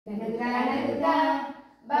ನಗನಗನಗದ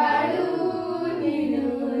ಬಾಳು ನೀನು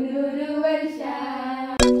 100 ವರ್ಷ.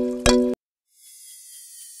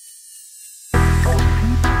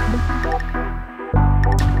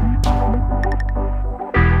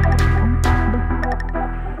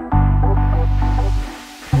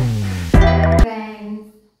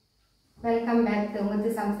 ವೆಲ್ಕಮ್ ಬ್ಯಾಕ್ ಟು ಮುದ್ದು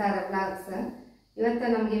ಸಂಸಾರ ಬ್ಲಾಗ್ಸ್. ಇವತ್ತು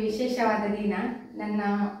ನಮಗೆ ವಿಶೇಷವಾದ ದಿನ. ನನ್ನ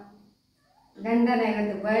ಗಂಡನ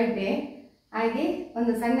ಇವತ್ತು ಬರ್ಡೇ, ಹಾಗೆ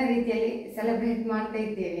ಒಂದು ಸಣ್ಣ ರೀತಿಯಲ್ಲಿ ಸೆಲೆಬ್ರೇಟ್ ಮಾಡ್ತಾ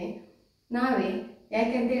ಇದ್ದೇವೆ ನಾವೇ.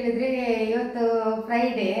 ಯಾಕೆಂತ ಹೇಳಿದ್ರೆ ಇವತ್ತು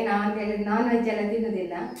ಫ್ರೈಡೇ, ನಾವಂತ ಹೇಳಿದ್ರೆ ನಾನ್ ವೆಜ್ ಎಲ್ಲ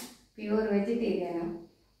ತಿನ್ನೋದಿಲ್ಲ, ಪ್ಯೂರ್ ವೆಜಿಟೇರಿಯನು.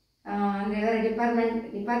 ಅಂದರೆ ಇವರ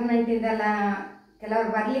ಡಿಪಾರ್ಟ್ಮೆಂಟಿಂದೆಲ್ಲ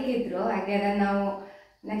ಕೆಲವರು ಬರಲಿಕ್ಕೆ ಇದ್ರು, ಹಾಗೆ ಅದನ್ನು ನಾವು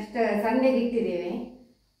ನೆಕ್ಸ್ಟ್ ಸಂಡೇಗೆ ಇಟ್ಟಿದ್ದೇವೆ.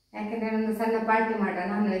 ಯಾಕೆಂದರೆ ಒಂದು ಸಣ್ಣ ಪಾರ್ಟಿ ಮಾಡೋಣ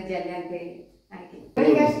ನಾನ್ ವೆಜ್ ಅಲ್ಲಿ ಅಂತೇಳಿ. ಹಾಗೆ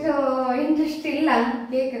ಅವರಿಗೆ ಅಷ್ಟು ಇಂಟ್ರೆಸ್ಟ್ ಇಲ್ಲ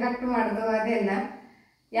ಕೇಕ್ ಕಟ್ ಮಾಡೋದು ಅದೆಲ್ಲ.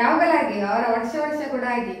 ಯಾವಾಗಲಾಗಿ ಅವರ ವರ್ಷ ಕೂಡ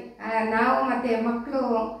ಆಗಿ ನಾವು ಮತ್ತೆ ಮಕ್ಕಳು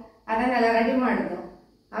ಅದನ್ನೆಲ್ಲ ರೆಡಿ ಮಾಡೋದು.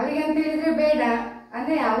 ಅವರಿಗೆ ಅಂತ ಹೇಳಿದ್ರೆ ಬೇಡ,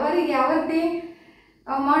 ಅಂದರೆ ಅವರಿಗೆ ಅವರದ್ದೇ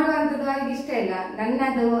ಮಾಡುವಂಥದ್ದು ಅವರಿಗೆ ಇಷ್ಟ ಇಲ್ಲ.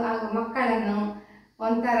 ನನ್ನದು ಹಾಗೂ ಮಕ್ಕಳನ್ನು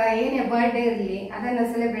ಒಂಥರ ಏನೇ ಬರ್ಡೇ ಇರಲಿ ಅದನ್ನು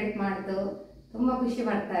ಸೆಲೆಬ್ರೇಟ್ ಮಾಡೋದು ತುಂಬ ಖುಷಿ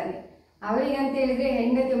ಪಡ್ತಾರೆ. ಅವರಿಗೆ ಅಂತ ಹೇಳಿದ್ರೆ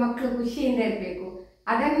ಹೆಂಡತಿ ಮಕ್ಕಳು ಖುಷಿಯಿಂದ ಇರಬೇಕು,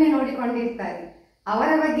 ಅದನ್ನೇ ನೋಡಿಕೊಂಡಿರ್ತಾರೆ. ಅವರ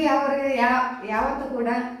ಬಗ್ಗೆ ಅವರು ಯಾವತ್ತೂ ಕೂಡ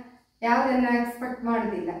ಯಾವುದನ್ನು ಎಕ್ಸ್ಪೆಕ್ಟ್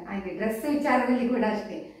ಮಾಡೋದಿಲ್ಲ. ಹಾಗೆ ಡ್ರೆಸ್ ವಿಚಾರದಲ್ಲಿ ಕೂಡ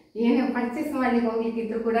ಅಷ್ಟೇ, ಏನೇ ಪರ್ಚೇಸ್ ಮಾಡ್ಲಿಕ್ಕೆ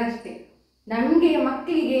ಹೋಗ್ಲಿಕ್ಕಿದ್ರು ಕೂಡ ಅಷ್ಟೇ, ನಮಗೆ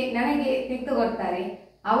ಮಕ್ಕಳಿಗೆ ನನಗೆ ತೆಗೆದು ಕೊಡ್ತಾರೆ.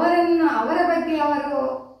 ಅವರ ಬಗ್ಗೆ ಅವರು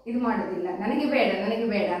ಇದು ಮಾಡೋದಿಲ್ಲ, ನನಗೆ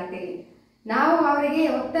ಬೇಡ ಅಂತೇಳಿ. ನಾವು ಅವರಿಗೆ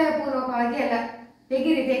ಒತ್ತಾಯ ಪೂರ್ವಕವಾಗಿ ಎಲ್ಲ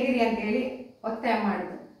ತೆಗಿರಿ ಅಂತೇಳಿ ಒತ್ತಾಯ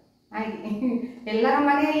ಮಾಡುದು. ಹಾಗೆ ಎಲ್ಲರ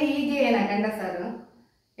ಮನೆಯಲ್ಲಿ ಹೀಗೆ ಗಂಡಸರು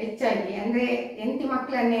ಹೆಚ್ಚಾಗಿ ಅಂದರೆ ಹೆಂಡತಿ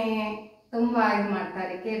ಮಕ್ಕಳನ್ನೇ ತುಂಬಾ ಇದು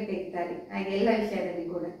ಮಾಡ್ತಾರೆ, ಕೇರ್ ತೆಗಿತಾರೆ. ಹಾಗೆ ಎಲ್ಲ ವಿಷಯದಲ್ಲಿ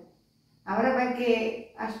ಕೂಡ ಅವರ ಬಗ್ಗೆ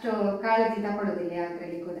ಅಷ್ಟು ಕಾಳಜಿ ತಗೊಳ್ಳೋದಿಲ್ಲ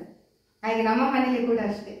ಯಾವ್ದ್ರಲ್ಲಿ ಕೂಡ. ಹಾಗೆ ನಮ್ಮ ಮನೆಯಲ್ಲಿ ಕೂಡ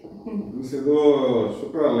ಅಷ್ಟೇ.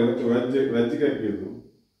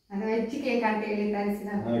 ಅದು ವೆಜ್ ಕೇಕ್ ಅಂತ ಹೇಳಿ ತರಿಸಿದ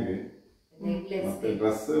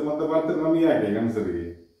ಡ್ರೆಸ್ ಮತ್ತೆ ಬರ್ತದೆ ನಮಗೆ. ಯಾಕೆ ಗಂಡಸರಿಗೆ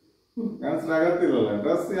ಆಗತ್ತಿಲ್ಲಲ್ಲ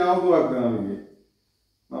ಡ್ರೆಸ್ ಯಾವುದು ಆಗ್ತದೆ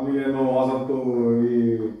ನಮಗೇನು ಹೊಸತ್ತು ಈ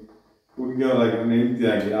ಹುಡುಗಿಯವರಾಗಿ ನನ್ನ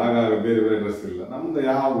ಹೆಂಡತಿಯಾಗಿ ಆಗಾಗ ಬೇರೆ ಡ್ರೆಸ್ ಇಲ್ಲ. ನಮ್ದು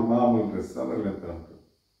ಯಾವ ಮಾಮೂಲಿ ಡ್ರೆಸ್ ಅದರಲ್ಲಿ ಅಂತ ಉಂಟು.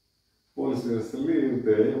 ಪೊಲೀಸ್ ಡ್ರೆಸ್ ಅಲ್ಲಿ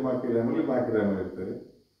ಇರ್ತೇವೆ, ಬಾಕಿ ಟೈಮಲ್ಲಿ ಇರ್ತೇವೆ.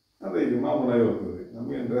 ಅದೇ ಈಗ ಮಾಮೂಲಾಗಿ ಹೋಗ್ತದೆ,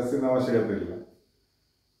 ನಮಗೆ ಡ್ರೆಸ್ಸಿನ ಅವಶ್ಯಕತೆ ಇಲ್ಲ.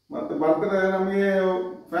 ಮತ್ತೆ ಬರ್ತಡೇ ನಮಗೆ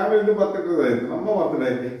ಫ್ಯಾಮಿಲಿದು ಬರ್ತಡೇ ಆಯ್ತು, ನಮ್ಮ ಬರ್ತಡೇ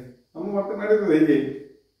ನಡೀತದೆ ಹೀಗೆ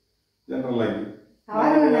ಜನರಲ್ ಆಗಿ.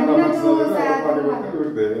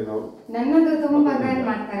 ನನ್ನದು ತುಂಬಾ ಗ್ರ್ಯಾಂಡ್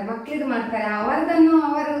ಮಾಡ್ತಾರೆ, ಮಕ್ಕಳಿದು ಮಾಡ್ತಾರೆ, ಅವರದನ್ನು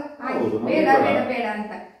ಅವರು ಬೇಡ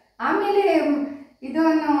ಅಂತ. ಆಮೇಲೆ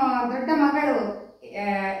ಇದನ್ನು ದೊಡ್ಡ ಮಗಳು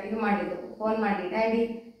ಇದು ಮಾಡಿದ್ದು, ಫೋನ್ ಮಾಡಿ ಡ್ಯಾಡಿ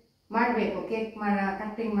ಮಾಡ್ಬೇಕು ಕೇಕ್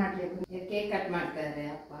ಕಟ್ಟಿಂಗ್ ಮಾಡ್ಬೇಕು. ಕೇಕ್ ಕಟ್ ಮಾಡ್ತಾರೆ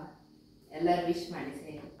ಅಪ್ಪ, ಎಲ್ಲರೂ ವಿಶ್ ಮಾಡಿ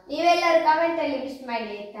ಸೇರಿ. ನೀವೆಲ್ಲರೂ ಕಮೆಂಟ್ ಅಲ್ಲಿ ವಿಶ್ ಮಾಡಿ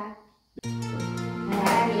ಆಯ್ತಾ.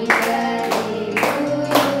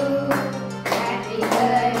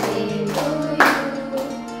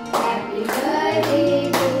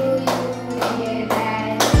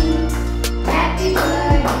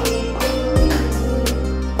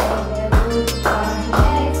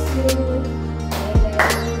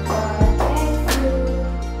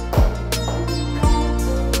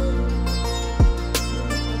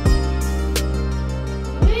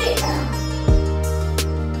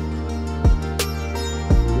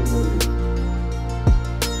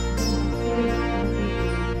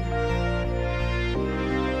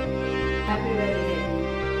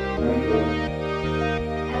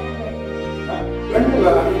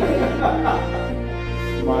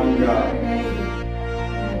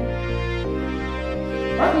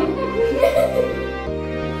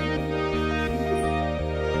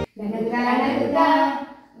 ನಗನಗನಗದ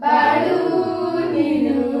ಬಾಳು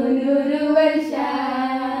ನೀನು 100 ವರ್ಷ.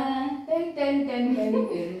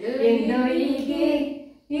 ಎಂದು ಹೀಗೆ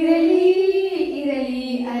ಇರಲಿ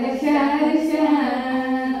ಹರ್ಷ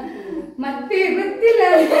ಮತ್ತೆ ಗೊತ್ತಿಲ್ಲ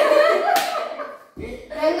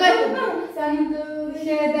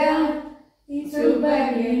ಸಂತೋಷದ ಶುಭ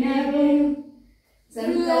ದಿನವು,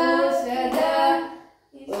 ಸಂತೋಷದ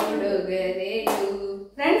ಉಡುಗೊರೆಯು.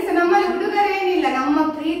 ಫ್ರೆಂಡ್ಸ್, ನಮ್ಮಲ್ಲಿ ಉಡುಗೊರೆ ಏನಿಲ್ಲ, ನಮ್ಮ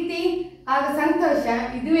ಪ್ರೀತಿ ಹಾಗೂ ಸಂತೋಷ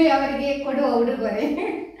ಇದುವೇ ಅವರಿಗೆ ಕೊಡುವ ಉಡುಗೊರೆ.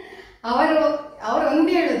 ಅವರು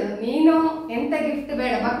ಒಂದೇ ಹೇಳುದು, ನೀನು ಎಂತ ಗಿಫ್ಟ್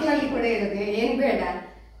ಬೇಡ, ಮಕ್ಕಳಲ್ಲಿ ಕೂಡ ಹೇಳುದು ಏನ್ ಬೇಡ,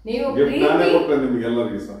 ನೀವು ಪ್ರೀತಿ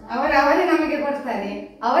ಅವರೇ ನಮಗೆ ಕೊಡ್ತಾರೆ.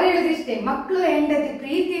 ಅವರು ಹೇಳುದಿಷ್ಟೇ, ಮಕ್ಕಳು ಹೆಂಡತಿ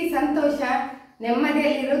ಪ್ರೀತಿ ಸಂತೋಷ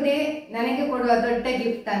ನೆಮ್ಮದಿಯಲ್ಲಿರುವುದೇ ನನಗೆ ಕೊಡುವ ದೊಡ್ಡ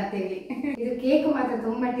ಗಿಫ್ಟ್ ಅಂತೇಳಿ. ಇದು ಕೇಕ್ ಮಾತ್ರ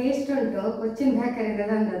ತುಂಬಾ ಟೇಸ್ಟ್ ಉಂಟು, ಕೊಚ್ಚಿನ್ ಬೇಕರಿಯಿಂದ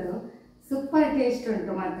ತಂದದ್ದು, ಸೂಪರ್ ಟೇಸ್ಟ್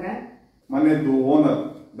ಉಂಟು ಮಾತ್ರ. ಮನೆಯದ್ದು ಓನರ್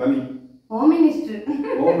ದನಿ ಹೋಮ್ ಮಿನಿಸ್ಟರ್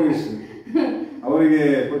ಅವರಿಗೆ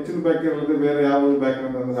ಕೊಚ್ಚಿನ್ ಬೇಕರಿ ಅಲ್ಲದೆ ಬೇರೆ ಯಾವ ಬೇಕರಿ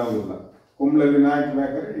ಅಂತಂದ್ರೆ ಆಗುದಿಲ್ಲ. ಕುಂಬ್ಳಲ್ಲಿ ನಾಯಕ್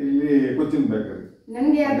ಬೇಕರಿ, ಇಲ್ಲಿ ಕೊಚ್ಚಿನ್ ಬೇಕರಿ.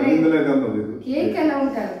 ನನ್ಗೆ ಆದ್ರೆ ಗಂಧಲೇ ತಂದದ್ದು ಇದು. ಕೇಕ್ ಎಲ್ಲ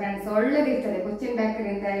ಉಂಟಲ್ಲ ಫ್ರೆಂಡ್ಸ್, ಒಳ್ಳೇದಿರ್ತದೆ ಕೊಚ್ಚಿನ್ ಬೇಕರಿ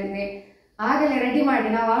ಅಂತ ಹೇಳಿದ್ರೆ. ಆಗಲೇ ರೆಡಿ ಮಾಡಿ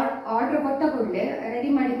ನಾವು ಆರ್ಡರ್ ಕೊಟ್ಟ ಕೂಡಲೇ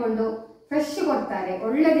ರೆಡಿ ಮಾಡಿಕೊಂಡು ಫ್ರೆಶ್ ಕೊಡ್ತಾರೆ,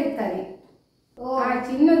 ಒಳ್ಳೇದಿರ್ತದೆ. ಆ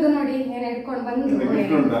ಚಿನ್ನದ್ದು ನೋಡಿ ಏನ್ ಹಿಡ್ಕೊಂಡು ಬಂದು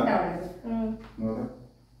ನೋಡು.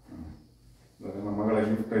 ನನ್ನ ಮಗಳ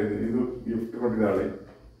ಗಿಫ್ಟ್ ಇದೆ, ಇದು ಗಿಫ್ಟ್ ಕೊಟ್ಟಿದ್ದಾಳೆ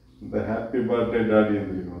ಅಂತ. ಹ್ಯಾಪಿ ಬರ್ತ್ಡೇ ಡ್ಯಾಡಿ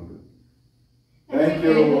ಅಂತ ಒಂದು. Thank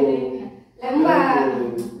you.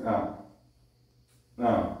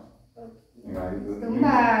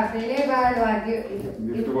 ತುಂಬಾ ಬೆಲೆ ಬಾಳುವ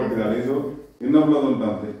ಗಿಫ್ಟ್ ಕೊಟ್ಟಿದ್ದಾಳೆ. ಇದು ಇನ್ನೊಬ್ಳದು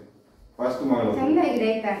ಉಂಟಂತೆ, ಫಸ್ಟ್ ಮಗಳು. ಚಂದಾಗಿದೆ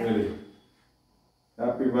ಆಯ್ತಾ ಹೇಳಿ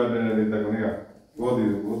ಹ್ಯಾಪಿ ಬರ್ತ್ಡೇ ಡ್ಯಾಡಿ ಅಂತ ಕೊನೆಗ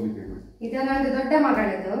ಓದ್ಲಿಕ್ಕೆ. ಇದು ನಂದು ದೊಡ್ಡ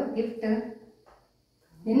ಮಗಳದು ಗಿಫ್ಟ್.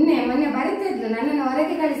 ಮೊನ್ನೆ ಬರೀತಿದ್ಲು, ನನ್ನನ್ನು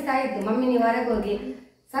ಹೊರಗೆ ಕಳಿಸ್ತಾ ಇದ್ದು, ಮಮ್ಮಿ ನೀವು ಹೊರಗೆ ಹೋಗಿ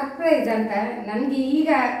ಸರ್ಪ್ರೈಸ್ ಅಂತ. ನನ್ಗೆ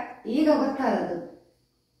ಈಗ ಗೊತ್ತಾದದ್ದು.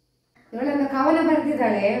 ಇವಳೊಂದು ಕವನ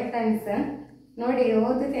ಬರೆದಿದ್ದಾಳೆ ಫ್ರೆಂಡ್ಸ್, ನೋಡಿ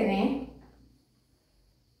ಓದುತ್ತೇನೆ.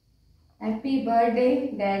 ಹ್ಯಾಪಿ ಬರ್ಡೇ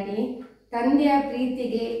ಡ್ಯಾಡಿ, ತಂದೆಯ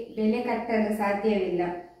ಪ್ರೀತಿಗೆ ಬೆಲೆ ಕಟ್ಟಲು ಸಾಧ್ಯವಿಲ್ಲ.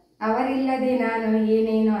 ಅವರಿಲ್ಲದೆ ನಾನು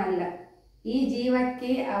ಏನೇನೂ ಅಲ್ಲ. ಈ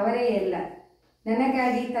ಜೀವಕ್ಕೆ ಅವರೇ ಎಲ್ಲ.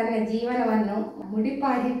 ನನಗಾಗಿ ತನ್ನ ಜೀವನವನ್ನು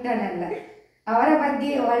ಮುಡಿಪಾಗಿಟ್ಟನಲ್ಲ. ಅವರ ಬಗ್ಗೆ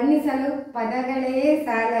ವರ್ಣಿಸಲು ಪದಗಳೇ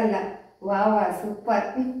ಸಾಲಲ್ಲ. ವಾವ ಸೂಪರ್.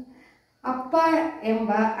 ಅಪ್ಪ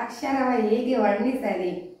ಎಂಬ ಅಕ್ಷರವ ಹೇಗೆ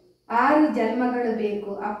ವರ್ಣಿಸಲಿ? 6 ಜನ್ಮಗಳು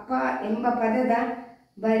ಬೇಕು ಅಪ್ಪ ಎಂಬ ಪದದ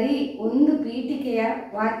ಬರೀ ಒಂದು ಪೀಠಿಕೆಯ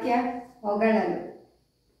ವಾಕ್ಯ ಹೊಗಳಲು.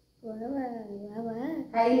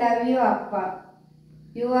 ಐ ಲವ್ ಯು ಅಪ್ಪ,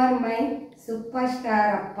 you are my super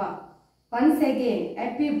star ಅಪ್ಪ. ಒನ್ಸ್ ಅಗೇನ್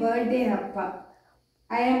ಹ್ಯಾಪಿ ಬರ್ಡೇ ಅಪ್ಪ.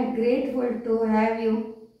 I am grateful to have you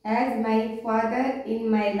as my father in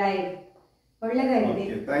my life. ಒಳ್ಳೆದಾಗಿದೆ ನೋಡಿ.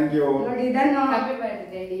 ಇದನ್ನು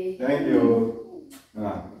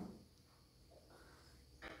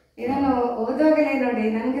ಇದನ್ನು ಓದುವಾಗಲೇ ನೋಡಿ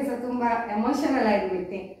ನನಗೆ ಸಹ ತುಂಬಾ ಎಮೋಷನಲ್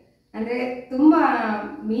ಆಗಿಬಿಟ್ಟೆ. ಅಂದ್ರೆ ತುಂಬಾ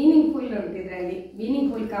ಮೀನಿಂಗ್ಫುಲ್ ಉಂಟು ಇದರಲ್ಲಿ,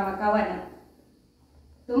 ಮೀನಿಂಗ್ಫುಲ್ ಕವನ.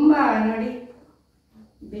 ತುಂಬಾ ನೋಡಿ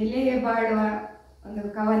ಬೆಲೆ ಬಾಳುವ ಒಂದು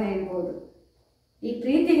ಕವನ ಇರ್ಬೋದು. ಈ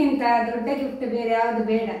ಪ್ರೀತಿಗಿಂತ ದೊಡ್ಡ ಗಿಫ್ಟ್ ಬೇರೆ ಯಾವುದು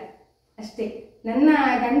ಬೇಡ ಅಷ್ಟೇ. ನನ್ನ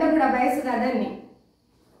ಗಂಡ ಕೂಡ ಬಯಸುದು ಅದನ್ನೇ.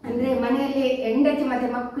 ಅಂದ್ರೆ ಮನೆಯಲ್ಲಿ ಹೆಂಡತಿ ಮತ್ತೆ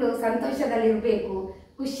ಮಕ್ಕಳು ಸಂತೋಷದಲ್ಲಿ ಇರ್ಬೇಕು,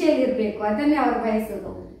 ಖುಷಿಯಲ್ಲಿ ಇರ್ಬೇಕು, ಅದನ್ನೇ ಅವ್ರು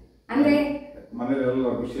ಬಯಸುದು. ಅಂದ್ರೆ ಮನೆಯಲ್ಲಿ ಎಲ್ಲ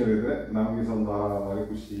ಖುಷಿಯಲ್ಲಿದ್ರೆ ನಮಗೆ ಸ್ವಲ್ಪ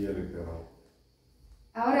ಖುಷಿಯಲ್ಲಿರ್ತೇವೆ.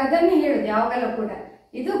 ಅವರು ಅದನ್ನೇ ಹೇಳುದು ಯಾವಾಗಲೂ ಕೂಡ.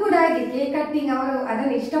 ಇದು ಕೂಡ ಹಾಗೆ ಕೇಕ್ ಕಟ್ಟಿಂಗ್ ಅವರು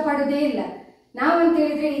ಅದನ್ನು ಇಷ್ಟಪಡುವುದೇ ಇಲ್ಲ. ನಾವಂತ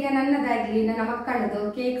ಹೇಳಿದ್ರೆ ಈಗ ನನ್ನದಾಗ್ಲಿ ನನ್ನ ಮಕ್ಕಳದು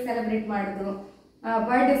ಕೇಕ್ ಸೆಲೆಬ್ರೇಟ್ ಮಾಡುದು,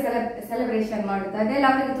 ಬರ್ಡೇ ಸೆಲೆಬ್ರೇಷನ್ ಮಾಡುದು, ಅದೆಲ್ಲ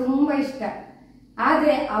ಅವರಿಗೆ ತುಂಬಾ ಇಷ್ಟ.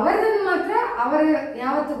 ಆದ್ರೆ ಅವರದನ್ನು ಮಾತ್ರ ಅವರು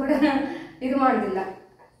ಯಾವತ್ತೂ ಕೂಡ ಇದು ಮಾಡುದಿಲ್ಲ,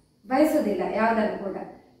 ಬಯಸುದಿಲ್ಲ ಯಾವ್ದನ್ನು ಕೂಡ.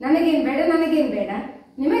 ನನಗೇನ್ ಬೇಡ,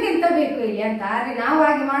 ನಿಮಗೆಂತ ಬೇಕು ಇಲ್ಲಿ ಅಂತ. ಆದ್ರೆ ನಾವು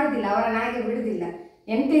ಹಾಗೆ ಮಾಡುದಿಲ್ಲ, ಅವರನ್ನ ಹಾಗೆ ಬಿಡುದಿಲ್ಲ.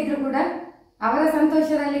 ಎಂತ ಇದ್ರು ಕೂಡ ಅವರ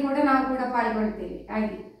ಸಂತೋಷದಲ್ಲಿ ಕೂಡ ನಾವು ಕೂಡ ಪಾಲ್ಗೊಳ್ತೇವೆ.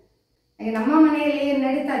 ಹಾಗೆ ನಮ್ಮ ಮನೆಯಲ್ಲಿ ಏನ್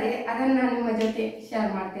ನಡೀತದೆ ಅದನ್ನ ನಾನು ನಿಮ್ಮ ಜೊತೆ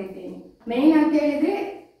ಶೇರ್ ಮಾಡ್ತಾ ಇದ್ದೇನೆ. ಮೇನ್ ಅಂತ ಹೇಳಿದ್ರೆ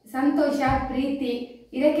ಸಂತೋಷ, ಪ್ರೀತಿ,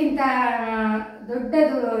 ಇದಕ್ಕಿಂತ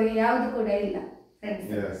ದೊಡ್ಡದು ಯಾವುದು ಕೂಡ ಇಲ್ಲ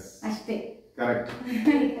ಫ್ರೆಂಡ್ಸ್. ಅಷ್ಟೇ.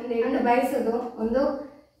 ಒಂದು ಬಯಸುದು ಒಂದು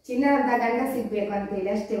ಚಿನ್ನದ ಗಂಡ ಸಿಗ್ಬೇಕು ಅಂತ ಹೇಳಿ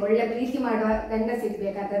ಅಷ್ಟೇ. ಒಳ್ಳೆ ಪ್ರೀತಿ ಮಾಡುವ ಗಂಡ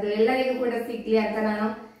ಸಿಗ್ಬೇಕಂತ, ಅದು ಎಲ್ಲರಿಗೂ ಕೂಡ ಸಿಗ್ಲಿ ಅಂತ ನಾನು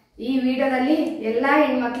ಈ ವಿಡಿಯೋದಲ್ಲಿ ಎಲ್ಲಾ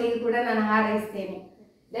ಹೆಣ್ಮಕ್ಳಿಗೂ ಕೂಡ ನಾನು ಹಾರೈಸ್ತೇನೆ.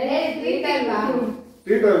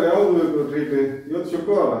 ಇವತ್ತು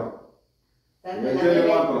ಶುಕ್ರವಾರ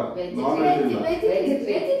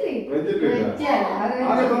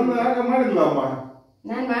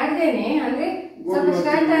ನಾನು ಮಾಡಿದ್ದೇನೆ. ಅಂದ್ರೆ ಸ್ವಲ್ಪ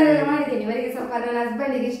ಸ್ಟಾರ್ಟರ್ ಎಲ್ಲ ಮಾಡಿದ್ದೇನೆ. ಇವರಿಗೆ ಸ್ವಲ್ಪ ನನ್ನ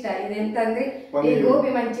ಹಸ್ಬೆಂಡಿಗೆ ಇಷ್ಟ ಇದೆ ಎಂತಂದ್ರೆ ಈ ಗೋಬಿ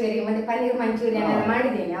ಮಂಚೂರಿ ಮತ್ತೆ ಪನ್ನೀರ್ ಮಂಚೂರಿಯನ್ ಎಲ್ಲ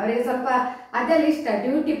ಮಾಡಿದ್ದೇನೆ. ಅವರಿಗೆ ಸ್ವಲ್ಪ ಅದೆಲ್ಲ ಇಷ್ಟ.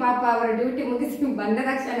 ಡ್ಯೂಟಿ ಪಾಪ ಅವರ ಡ್ಯೂಟಿ ಮುಗಿಸಿ ಬಂದ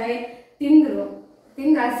ತಕ್ಷಣವೇ ತಿಂದು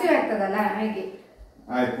ಹಸಿವೆ ಆಗ್ತದಲ್ಲ, ಹಾಗೆ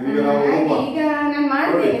ಈಗ ನಾನು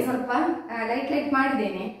ಮಾಡಿದ್ದೇನೆ. ಸ್ವಲ್ಪ ಲೈಟ್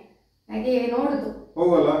ಮಾಡಿದ್ದೇನೆ, ಹಾಗೆ ನೋಡುದು.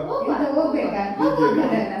 ಹೋಗ್ಬೇಕಾ?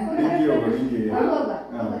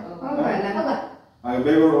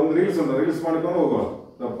 ರೀಲ್ಸ್ ಮಾಡ್ಕೊಂಡು ಹೋಗುವ.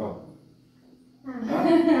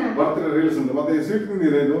 ಬರ್ತೀರ ರೀಲ್ಸ್ ಉಂಟು ಮತ್ತೆ ಸ್ವೀಟ್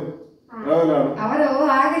ತಿಂದಿರ ಇದು ಅವರು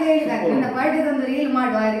ಆಗಲೇ ಹೇಳಿದ್ದಾರೆ ನನ್ನ ಬರ್ಡೇದೊಂದು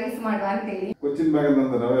ರೀಲ್ಸ್ ಮಾಡುವ ಅಂತೇಳಿ. ಕೊಚ್ಚಿನ ಬ್ಯಾಗ್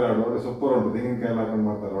ತಂದ ರವೆ ಲಾಡು ಒಳ್ಳೆ ಸೂಪರ್ ಉಂಟು, ತೆಂಗಿನಕಾಯಿ ಹಾಕೊಂಡು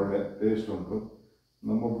ಮಾಡ್ತಾರೆ, ಒಳ್ಳೆ ಟೇಸ್ಟ್ ಉಂಟು.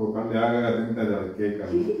 ನಮ್ಮೊಬ್ರು ಕಂಡು ಆಗಾಗ ತಿಂತಾ ಇದ್ದಾರೆ ಕೇಕ್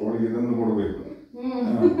ಅನ್ನು. ಅವಳಿಗೆ ಇದನ್ನು ಕೊಡ್ಬೇಕು.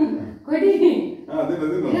 ಕೊಡಿ,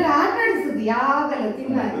 ತಿನ್ನ ಆಟ ಆಡಿಸುದು ಯಾವಾಗಲೂ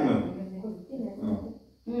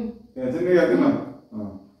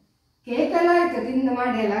ಕೇಕ್ ಎಲ್ಲ ಆಯ್ತು, ತಿಂದು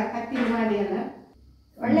ಮಾಡಿ ಅಲ್ಲ, ಕಟ್ಟಿಂಗ್ ಮಾಡಿ ಅಲ್ಲ,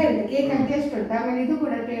 ಒಳ್ಳೆ ಉಂಟು ಕೇಕ್ ಅಂತ ಟೇಸ್ಟ್ ಉಂಟು. ಆಮೇಲೆ ಇದು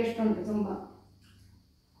ಕೂಡ ಟೇಸ್ಟ್ ಉಂಟು ತುಂಬಾ.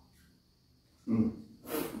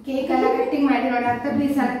 ಕೇಕ್ ಎಲ್ಲ ಕಟ್ಟಿಂಗ್ ಮಾಡಿ ನೋಡಿ 10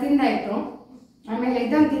 ಪೀಸ್ ಎಲ್ಲ ತಿಂದಾಯ್ತು. ಆಮೇಲೆ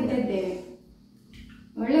ಇದನ್ನು ತಿಂತಿದ್ದೇವೆ,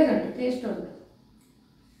 ಒಳ್ಳೇದುಂಟು, ಟೇಸ್ಟ್ ಉಂಟು.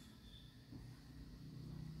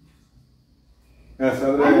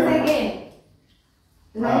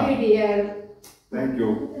 Thank you.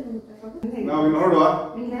 ನಾವು ನೋಡುವ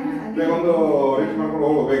ಬೇಗ ಒಂದು ರೀಚ್ ಮಾಡ್ಕೊಂಡು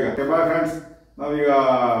ಹೋಗುವ ಬೇಗ. Bye friends. ನಾವೀಗ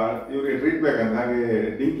ಇವ್ರಿಗೆ ಟ್ರೀಟ್ ಬೇಕಂತ ಹಾಗೆ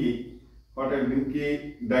ಡಿಂಕಿ ಹೋಟೆಲ್ ಡಿಂಕಿ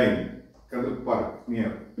ಡೈನ್ ಕದ್ರ ಪಾರ್ಕ್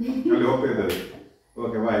ನಿಯರ್ ಅಲ್ಲಿ ಹೋಗ್ತಾ ಇದ್ದಾರೆ.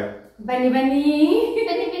 Okay bye. ಬನ್ನಿ ಬನ್ನಿ.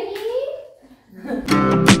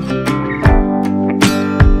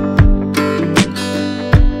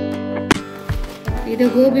 ಇದು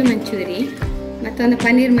ಗೋಬಿ ಮಂಚೂರಿ ಮತ್ತೊಂದು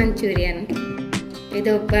ಪನ್ನೀರ್ ಮಂಚೂರಿಯನ್.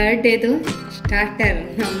 ಇದು ಬರ್ಡೇದು ಸ್ಟಾರ್ಟರ್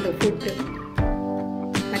ನಮ್ಮದು ಫುಡ್.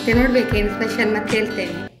 ಮತ್ತೆ ನೋಡ್ಬೇಕೇನು ಸ್ಪೆಷಲ್ ಮತ್ತೆ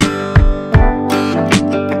ಹೇಳ್ತೇನೆ.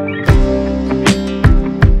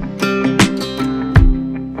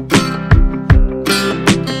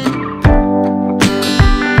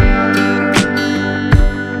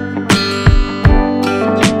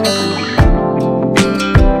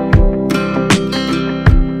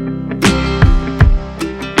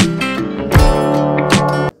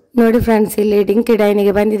 ನೋಡಿ ಫ್ರೆಂಡ್ಸ್, ಇಲ್ಲಿ ಡಿಂಕಿ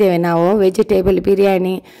ಡೈನಿಗೆ ಬಂದಿದ್ದೇವೆ ನಾವು. Vegetable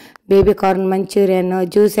biryani, baby corn manchurian,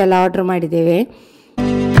 juice ಎಲ್ಲ ಆರ್ಡರ್ ಮಾಡಿದ್ದೇವೆ.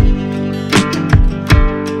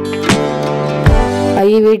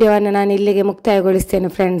 ಈ ವಿಡಿಯೋವನ್ನು ನಾನು ಇಲ್ಲಿಗೆ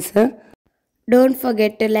ಮುಕ್ತಾಯಗೊಳಿಸ್ತೇನೆ friends. Don't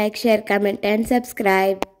forget to like, share, comment and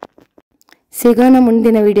subscribe. ಸಿಗೋಣ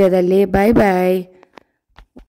ಮುಂದಿನ ವಿಡಿಯೋದಲ್ಲಿ. ಬಾಯ್ ಬಾಯ್.